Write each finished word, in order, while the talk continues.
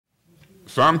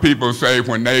Some people say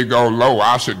when they go low,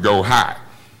 I should go high.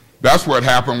 That's what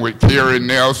happened with Kerry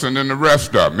Nelson and the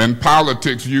rest of them. In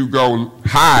politics, you go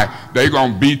high, they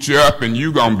gonna beat you up and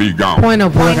you gonna be gone. Point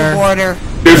of order.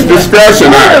 It's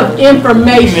discussion. Point of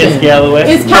information.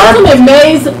 Is Councilman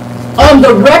Mays on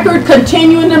the record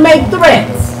continuing to make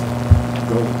threats?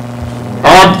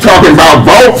 I'm talking about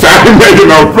votes. I ain't making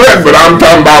no threat, but I'm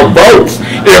talking about votes.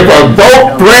 If a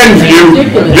vote threatens you,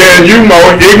 then you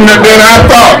more ignorant than I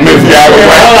thought, Ms. Galloway.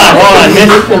 Hold on.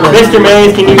 Mr.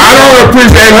 Mays, can you... I don't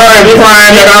appreciate her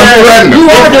implying that I'm threatening.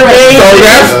 Mr. Mays, so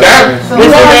that's that.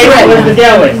 Mr. Mays, Ms.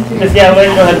 Galloway. Ms. Galloway,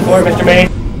 you don't have the floor, Mr. Mays.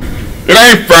 It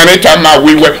ain't funny talking about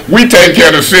we take care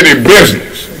of the city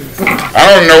business. I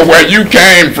don't know where you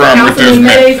came from with this. Councilman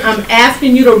Mays, I'm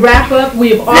asking you to wrap up.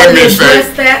 We have already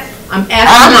addressed that. I'm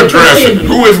addressing.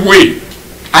 Who is we?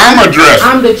 I'm addressing.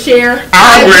 I'm the chair.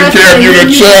 I wouldn't care if you the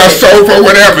chair, sofa,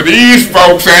 whatever. These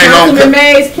folks ain't gonna. Councilman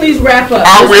Mays, please wrap up.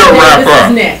 I will wrap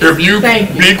up. If you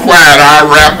be quiet,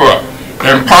 I'll wrap up.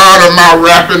 And part of my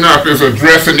wrapping up is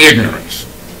addressing ignorance.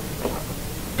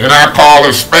 And I call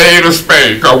a spade a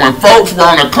spade. Because when folks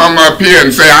want to come up here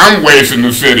and say I'm wasting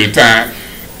the city time,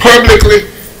 publicly,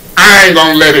 I ain't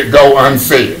gonna let it go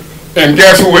unsaid. And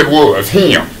guess who it was?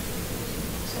 Him.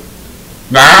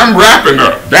 Now I'm wrapping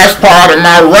up. That's part of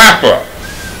my wrap up.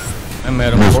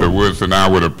 Mr. Woodson, I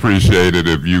would appreciate it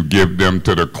if you give them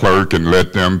to the clerk and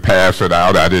let them pass it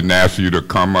out. I didn't ask you to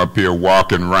come up here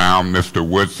walking around, Mr.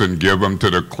 Woodson. Give them to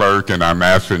the clerk, and I'm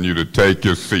asking you to take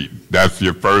your seat. That's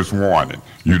your first warning.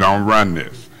 You don't run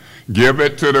this. Give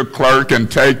it to the clerk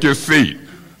and take your seat.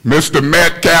 Mr.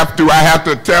 Metcalf, do I have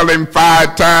to tell him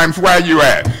 5 times where you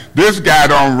at? This guy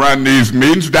don't run these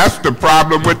meetings. That's the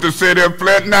problem with the city of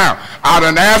Flint now. I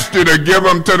done asked you to give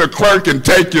them to the clerk and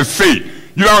take your seat.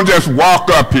 You don't just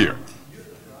walk up here.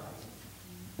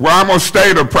 Well, I'm going to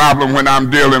state a problem when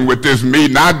I'm dealing with this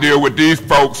meeting. I deal with these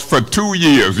folks for 2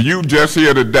 years. You just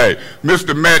here today.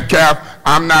 Mr. Metcalf,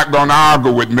 I'm not going to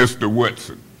argue with Mr.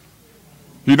 Woodson.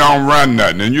 He don't run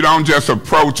nothing. And you don't just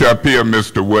approach up here,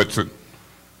 Mr. Woodson.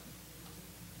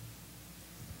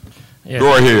 Yeah,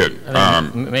 go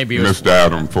ahead, maybe Mr.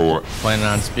 Adam Ford. Planning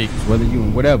on speaking. Whether you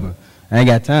whatever, I ain't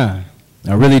got time.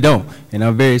 I really don't, and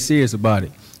I'm very serious about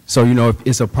it. So you know, if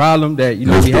it's a problem that we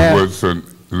have. Mr. Woodson,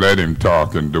 let him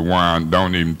talk, and DeJuan,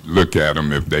 don't even look at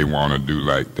him if they want to do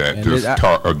like that. And just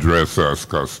address us,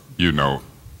 cause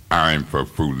I ain't for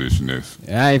foolishness.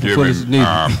 I ain't for foolishness.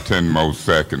 Give him 10 more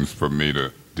seconds for me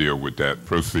to deal with that.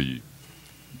 Proceed.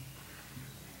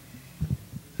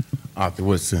 Arthur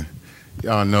Woodson.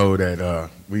 Y'all know that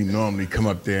we normally come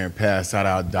up there and pass out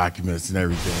our documents and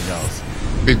everything else.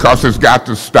 Because it's got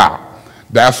to stop.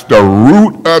 That's the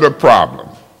root of the problem.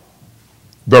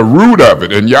 The root of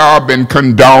it, and y'all been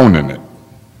condoning it.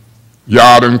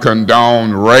 Y'all done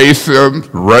condone racism,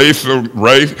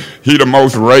 he the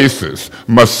most racist,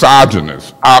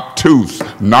 misogynist, obtuse,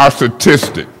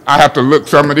 narcissistic. I have to look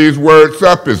some of these words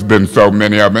up, it's been so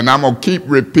many of them, and I'm gonna keep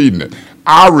repeating it.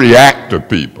 I react to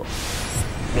people.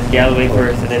 Ms. Galloway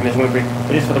first, and then Ms. Winfrey.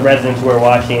 But just for the residents who are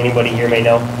watching, anybody here may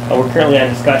know, we're currently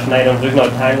on discussion items. There's no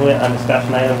time limit on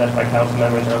discussion items. That's why council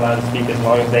members are allowed to speak as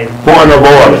long as they... Point of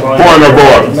order. Point of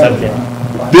order.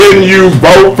 Didn't you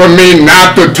vote for me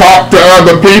not to talk to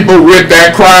other people with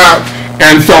that crowd?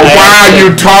 And so why are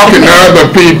you talking to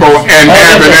other people and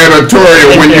having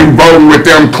editorial when you voting with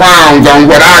them clowns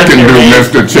on what I can do,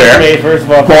 Mr. Chair? First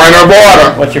of all, point of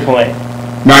order. What's your point?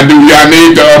 Now, do y'all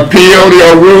need to appeal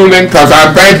your ruling? Because I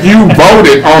think you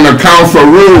voted on the council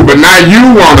rule, but now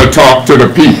you want to talk to the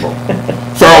people.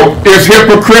 So it's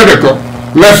hypocritical.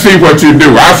 Let's see what you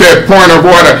do. I said point of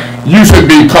order. You should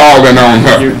be calling on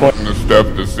her. The stuff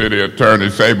the city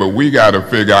attorney say, but we got to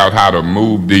figure out how to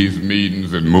move these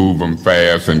meetings and move them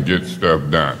fast and get stuff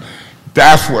done.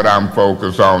 That's what I'm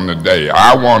focused on today.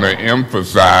 I want to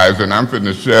emphasize, and I'm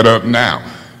finna shut up now.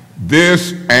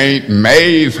 This ain't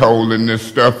Mays holding this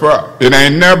stuff up. It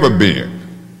ain't never been.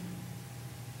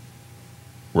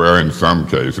 Well, in some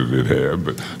cases it has,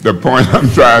 but the point I'm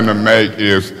trying to make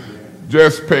is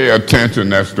just pay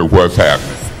attention as to what's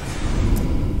happening.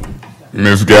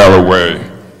 Ms. Galloway,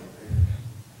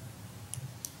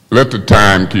 let the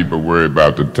timekeeper worry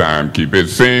about the timekeeper. It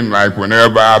seemed like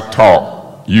whenever I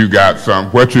talk, you got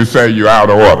what you say, you're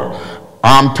out of order.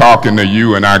 I'm talking to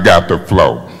you and I got the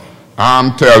flow.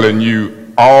 I'm telling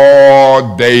you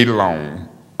all day long,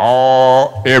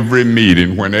 every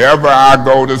meeting, whenever I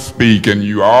go to speak, and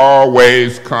you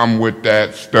always come with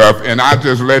that stuff, and I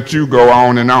just let you go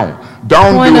on and on.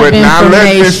 Don't do it now.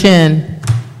 What's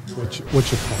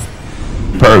your point?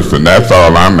 person. That's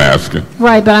all I'm asking.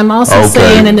 Right, but I'm also Okay,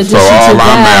 saying in addition so all to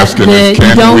I'm that, asking is, that you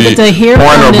can don't we, get to hear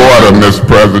point from of them. order, Ms.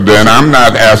 President, I'm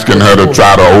not asking her to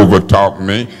try to overtalk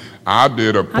me. I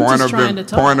did a point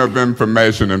of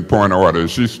information and point of order.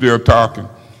 Is she still talking?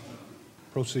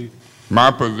 Proceed. My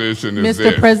position is Mr.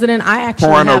 this. President, I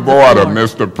actually Point have of the order, floor.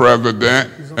 Mr. President,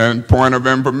 and point of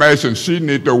information. She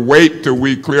need to wait till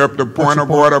we clear up the point of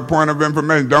order, point of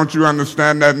information. Don't you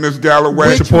understand that, Ms.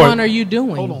 Galloway? Which one are you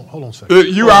doing? Hold on a second.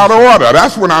 You out of order.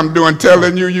 That's what I'm doing,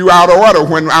 telling you out of order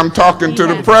when I'm talking to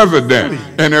the president.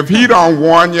 And if he don't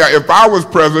warn you, if I was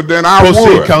president, I would.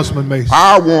 Proceed, Councilman Mason.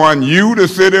 I warn you, the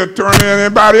city attorney, and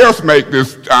anybody else make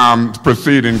this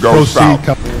proceeding go south.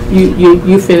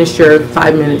 You finished your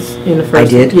 5 minutes in the first. I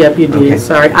did? Yep, you did. Okay.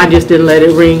 Sorry, I just didn't let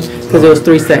it ring because it was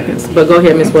 3 seconds. But go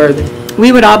ahead, Ms. Worthy.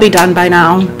 We would all be done by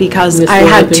now because Ms. I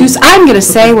had Worthing. I'm going to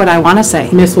say what I want to say.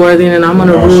 Ms. Worthy, and I'm going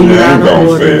to No, rule she you ain't out of gonna say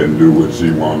order. and do what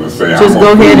she want to say. Just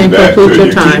go ahead and conclude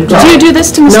your time. Do you do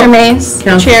this to Mr. Nope. Mays?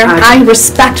 Counsel, Chair, I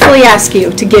respectfully ask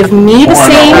you to give me the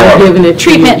Point of order. Giving same it to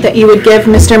treatment you. that you would give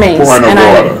Mr. Mays. Point of And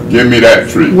I- order. Give me that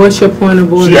treatment. What's your point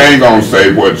of order? She ain't gonna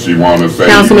say what she wanna say.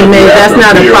 Councilman You Mays, have that's to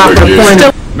not a appeal proper again. point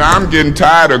of. Now, I'm getting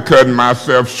tired of cutting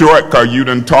myself short because you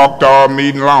done talked all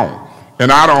meeting long,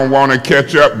 and I don't want to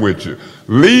catch up with you.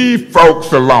 Leave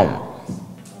folks alone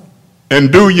and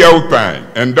do your thing,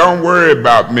 and don't worry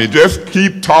about me. Just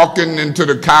keep talking until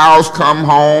the cows come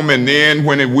home, and then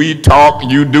when we talk,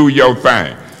 you do your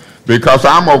thing, because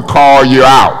I'm gonna call you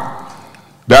out.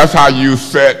 That's how you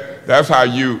set. That's how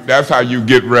you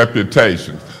get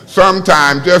reputation.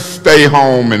 Sometimes just stay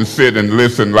home and sit and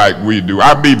listen like we do.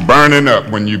 I be burning up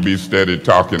when you be steady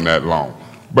talking that long.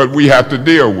 But we have to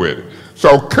deal with it.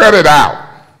 So cut it out.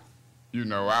 You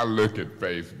know, I look at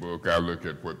Facebook, I look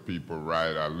at what people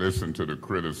write, I listen to the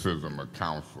criticism of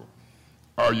council.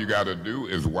 All you got to do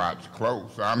is watch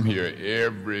close. I'm here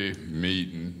every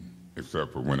meeting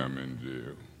except for when I'm in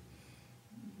jail.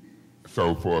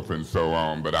 So forth and so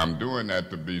on, but I'm doing that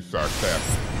to be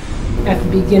sarcastic. At the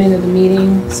beginning of the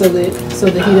meeting so that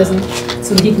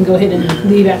he can go ahead and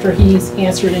leave after he's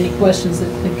answered any questions that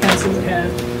the council would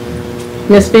have.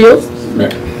 Ms. Fields?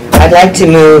 I'd like to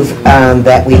move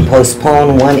that we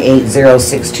postpone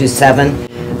 180627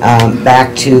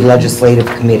 back to legislative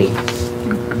committee.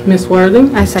 Ms.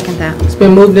 Worthing? I second that. It's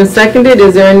been moved and seconded.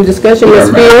 Is there any discussion?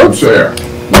 Ms. Madam Fields? Chair.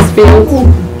 Ms. Fields?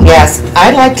 Yes,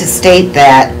 I'd like to state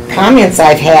that comments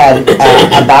I've had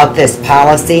about this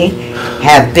policy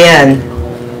have been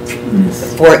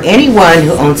for anyone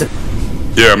who owns a...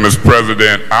 Yeah, Mr.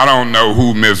 President, I don't know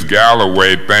who Ms.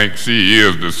 Galloway thinks she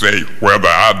is to say whether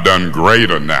I've done great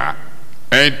or not.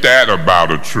 Ain't that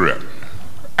about a trip?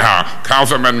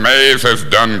 Councilman Mays has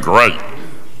done great.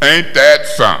 Ain't that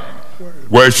something?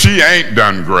 Well, she ain't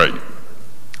done great.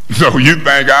 So you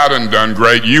think I done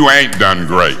great, you ain't done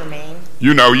great.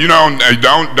 You know, you don't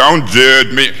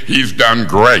judge me. He's done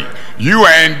great. You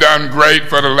ain't done great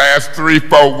for the last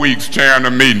 3-4 weeks chairing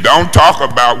the meeting. Don't talk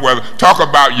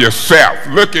about yourself.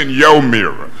 Look in your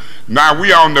mirror. Now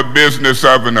we on the business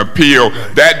of an appeal.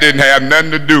 That didn't have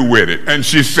nothing to do with it, and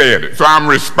she said it. So I'm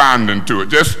responding to it,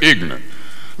 just ignorant.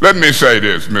 Let me say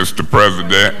this, Mr.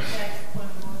 President.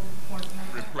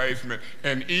 Replacement.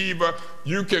 And Eva,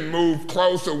 you can move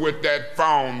closer with that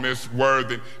phone, Miss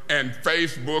Worthing, and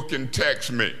Facebook and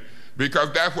text me.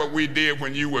 Because that's what we did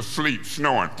when you were asleep,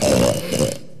 snoring.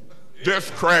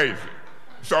 Just crazy.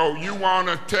 So you want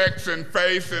to text and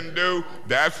face and do,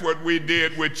 that's what we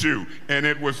did with you. And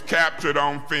it was captured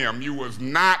on film. You was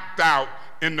knocked out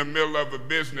in the middle of a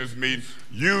business meeting.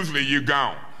 Usually you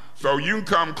gone. So you can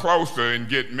come closer and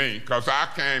get me, because I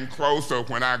came closer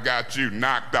when I got you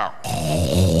knocked out.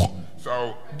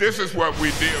 So this is what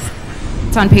we deal with.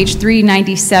 It's on page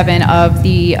 397 of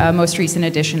the most recent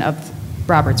edition of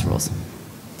Robert's Rules.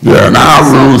 Yeah, and our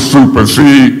rules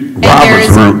supersede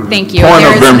Robert's rule. Thank you. Point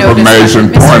of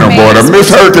information, point of order. Ms.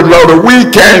 Herculotta, we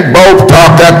can't both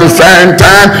talk at the same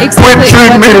time. Quit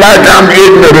treating me like I'm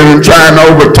ignorant and trying to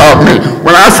overtalk me.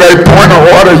 When I say point of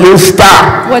order, you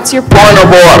stop. What's your point? Point of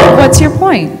order. What's your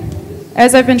point?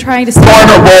 As I've been trying to say.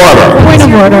 Point of order. Point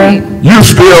of order. You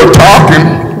still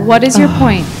talking. What is your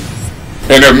point?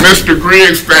 And if Mr.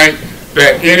 Griggs thinks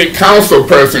that any council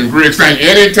person, Griggs think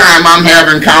anytime I'm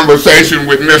having conversation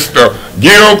with Mr.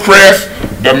 Gilchrist,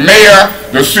 the mayor,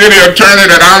 the city attorney,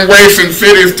 that I'm wasting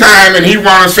city's time and he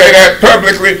want to say that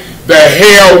publicly, the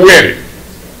hell with it.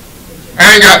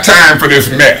 I ain't got time for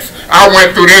this mess. I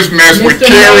went through this mess with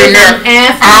Carrie Neff.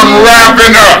 I'm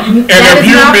wrapping up. And if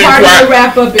you be quiet,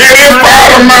 it is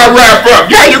part of my wrap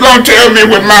up. How you gonna tell me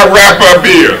what my wrap up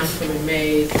is?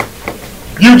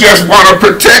 You just want to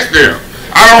protect them.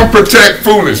 I don't protect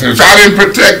foolishness. I didn't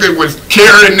protect it with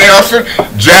Kerry Nelson,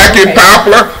 Jackie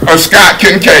Poplar, or Scott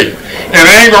Kincaid. And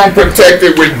I ain't gonna protect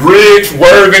it with Griggs,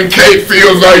 Worthing, Kate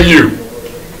Fields, or you.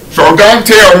 So don't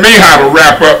tell me how to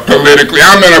wrap up politically.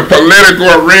 I'm in a political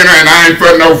arena and I ain't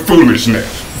for no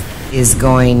foolishness. Is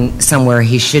going somewhere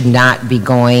he should not be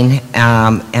going,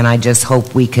 and I just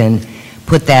hope we can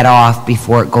put that off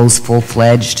before it goes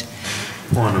full-fledged.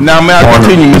 Now, may I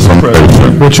continue, Mr.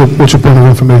 President? What's your point of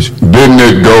information? Didn't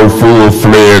it go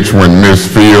full-fledged when Ms.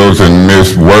 Fields and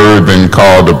Ms. Worthing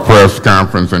called the press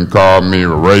conference and called me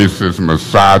racist,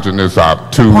 misogynist,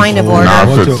 obtuse, Point of order.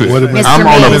 narcissist? I'm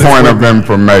on a point of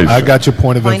information. I got your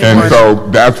point of And information. so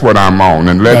that's what I'm on.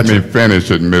 And let Gotcha. me finish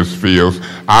it, Ms. Fields.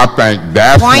 I think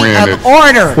that's Point when of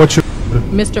order. What's your,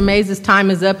 Mr. Mays'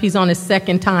 time is up. He's on his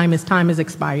second time. His time is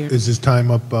expired. is this time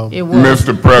up? It was.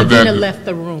 Mr. President, Regina left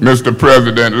the room. Mr.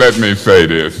 President, let me say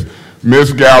this.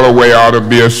 Ms. Galloway ought to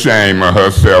be ashamed of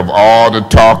herself. All the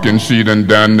talking she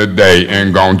done today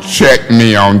and gonna check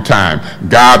me on time.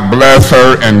 God bless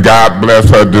her and God bless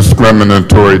her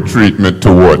discriminatory treatment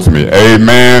towards me.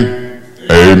 Amen.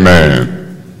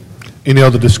 Amen. Any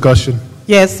other discussion?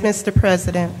 Yes, Mr.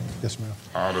 President. Yes, ma'am.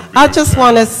 I just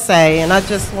want to say, and I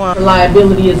just want...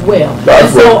 Liability as well.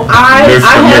 That's And so what I Ms.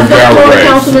 have the floor, Galloway.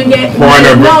 Councilman Point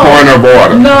of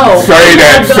order. No. Say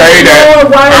that.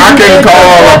 I can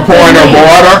call a point of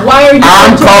order.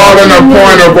 I'm calling a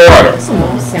point of order.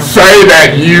 Say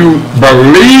that you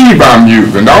believe I'm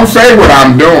using. Don't say what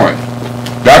I'm doing.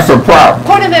 That's a problem.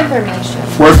 Point of information.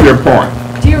 What's your point?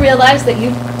 Do you realize that you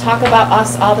talk about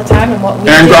us all the time and what we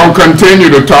And do? gonna continue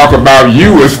to talk about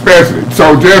you especially.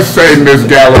 So just say, Ms.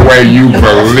 Galloway, you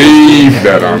believe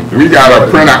that we got a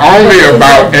printer only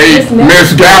about 8.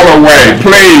 Ms. Galloway,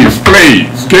 please,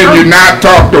 please. Can you not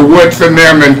talk to Woods and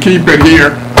them and keep it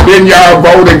here? Didn't y'all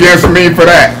vote against me for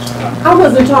that? I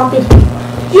wasn't talking.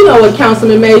 You know what,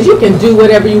 Councilman Mays, you can do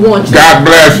whatever you want. God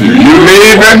bless you. You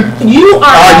leaving? You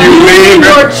are you leaving?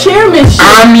 your chairmanship.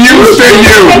 I'm used to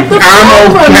you.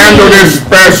 I'm gonna handle this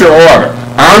special order.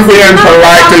 I'm being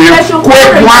polite to you.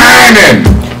 Quit whining.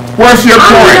 What's your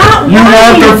point? You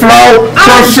want the flow?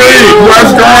 Proceed.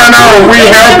 What's going on? We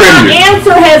helping you. My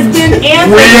answer has been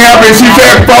answered. We helping. She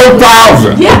said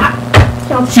 4,000. Yeah.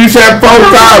 She said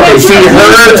 4,000. She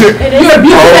heard you.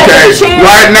 Okay.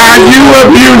 Right now you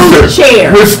abuse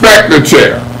it. Respect the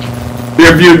chair.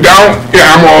 If you don't,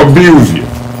 I'm gonna abuse you.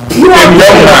 In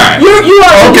your mind.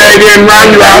 Okay, then run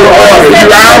you out of order.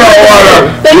 You out of order.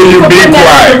 Will you be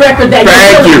quiet?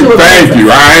 Thank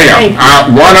you. I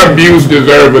am. One abuse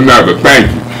deserves another. Thank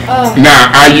you.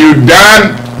 Now, are you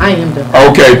done? I am done.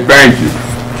 Okay, thank you.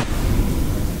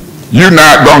 You're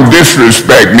not going to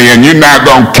disrespect me and you're not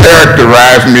going to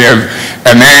characterize me as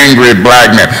an angry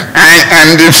black man. I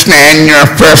understand your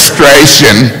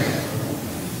frustration.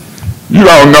 You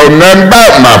don't know nothing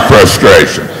about my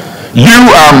frustration. You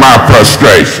are my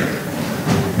frustration.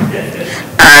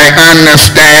 I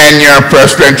understand your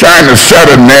frustration. Trying to set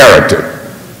a narrative.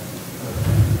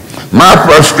 My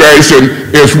frustration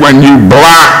is when you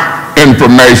block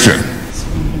information.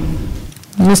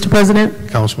 Mr. President?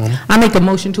 Councilwoman. I make a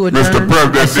motion to adjourn. Mr.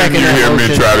 President, didn't you hear me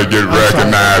try to get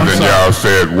recognized and y'all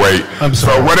said wait? So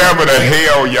whatever the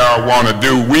hell y'all want to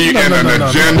do, we in an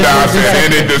agenda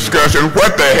and any discussion,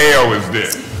 what the hell is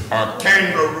this? A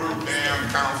kangaroo damn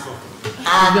council?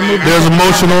 There's a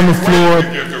motion on the floor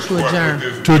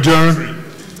to adjourn.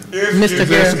 Mr.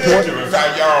 Garrett.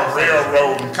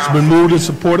 It's been moved and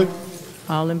supported.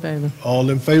 All in favor. All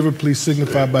in favor, please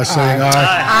signify by saying aye.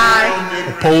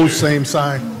 Aye. Opposed, same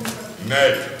sign.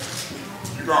 Nay.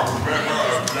 You gonna prevent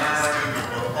her adjourn?